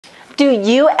Do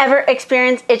you ever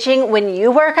experience itching when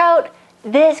you work out?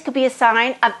 This could be a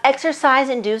sign of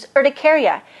exercise-induced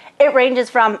urticaria. It ranges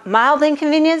from mild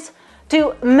inconvenience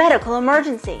to medical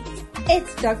emergency.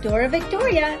 It's Doctora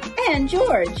Victoria and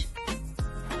George.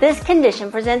 This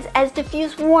condition presents as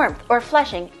diffuse warmth or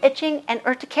flushing, itching, and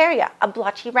urticaria, a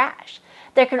blotchy rash.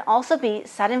 There can also be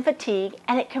sudden fatigue,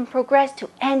 and it can progress to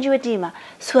angioedema,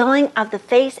 swelling of the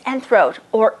face and throat,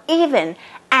 or even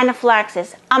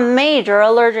anaphylaxis, a major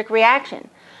allergic reaction.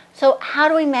 So how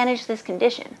do we manage this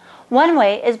condition? One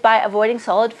way is by avoiding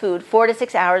solid food 4 to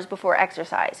 6 hours before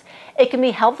exercise. It can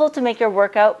be helpful to make your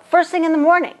workout first thing in the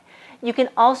morning. You can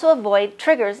also avoid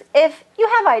triggers if you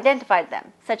have identified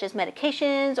them, such as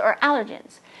medications or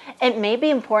allergens. It may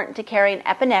be important to carry an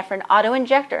epinephrine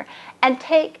auto-injector and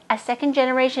take a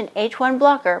second-generation H1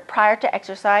 blocker prior to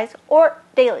exercise or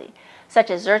daily,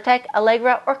 such as Zyrtec,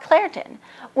 Allegra, or Claritin.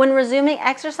 When resuming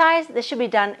exercise, this should be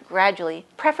done gradually,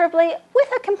 preferably with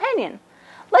a companion.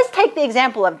 Let's take the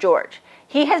example of George.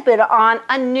 He has been on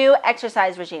a new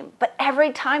exercise regime, but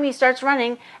every time he starts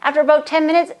running, after about 10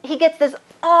 minutes, he gets this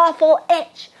awful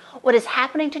itch. What is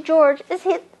happening to George is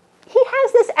he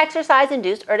has this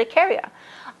exercise-induced urticaria.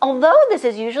 Although this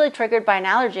is usually triggered by an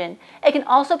allergen, it can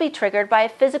also be triggered by a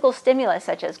physical stimulus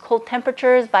such as cold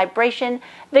temperatures, vibration,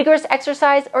 vigorous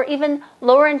exercise, or even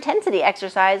lower intensity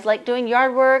exercise like doing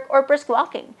yard work or brisk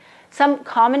walking. Some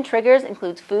common triggers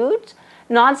include foods,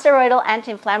 non-steroidal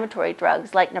anti-inflammatory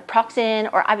drugs like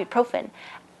naproxen or ibuprofen,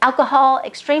 alcohol,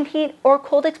 extreme heat or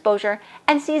cold exposure,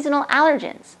 and seasonal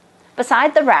allergens.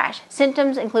 Besides the rash,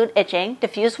 symptoms include itching,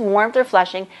 diffuse warmth or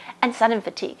flushing, and sudden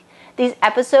fatigue. These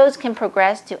episodes can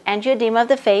progress to angioedema of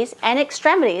the face and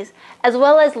extremities, as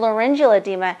well as laryngeal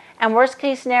edema, and worst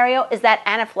case scenario is that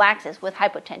anaphylaxis with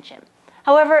hypotension.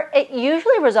 However, it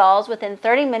usually resolves within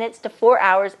 30 minutes to 4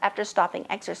 hours after stopping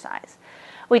exercise.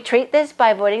 We treat this by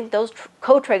avoiding those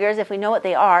co-triggers if we know what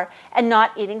they are, and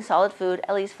not eating solid food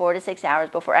at least 4 to 6 hours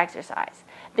before exercise.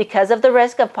 Because of the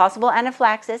risk of possible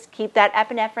anaphylaxis, keep that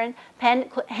epinephrine pen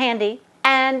handy.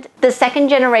 And the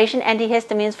second-generation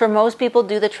antihistamines for most people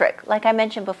do the trick, like I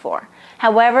mentioned before.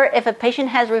 However, if a patient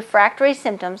has refractory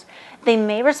symptoms, they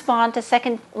may respond to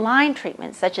second-line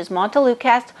treatments such as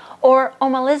montelukast or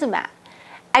omalizumab.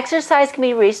 Exercise can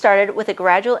be restarted with a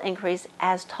gradual increase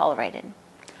as tolerated.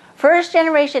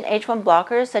 First-generation H1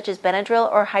 blockers such as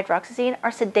Benadryl or hydroxyzine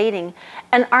are sedating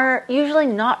and are usually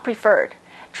not preferred.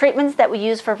 Treatments that we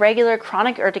use for regular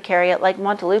chronic urticaria like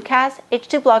montelukast,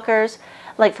 H2 blockers,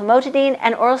 like famotidine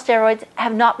and oral steroids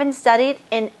have not been studied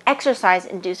in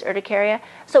exercise-induced urticaria,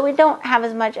 so we don't have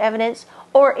as much evidence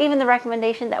or even the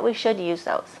recommendation that we should use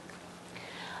those.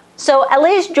 So at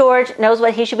least George knows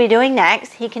what he should be doing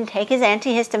next. He can take his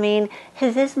antihistamine.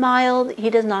 His is mild.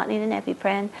 He does not need an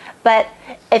EpiPen. But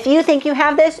if you think you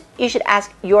have this, you should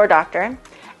ask your doctor.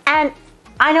 And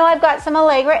I know I've got some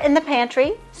Allegra in the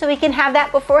pantry, so he can have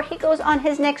that before he goes on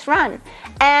his next run.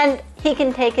 And he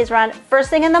can take his run first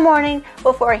thing in the morning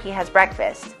before he has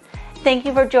breakfast. Thank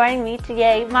you for joining me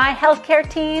today, my healthcare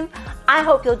team. I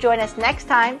hope you'll join us next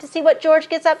time to see what George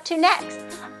gets up to next.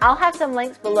 I'll have some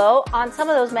links below on some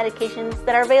of those medications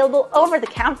that are available over the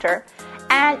counter,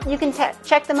 and you can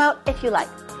check them out if you like.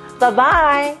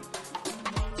 Bye-bye.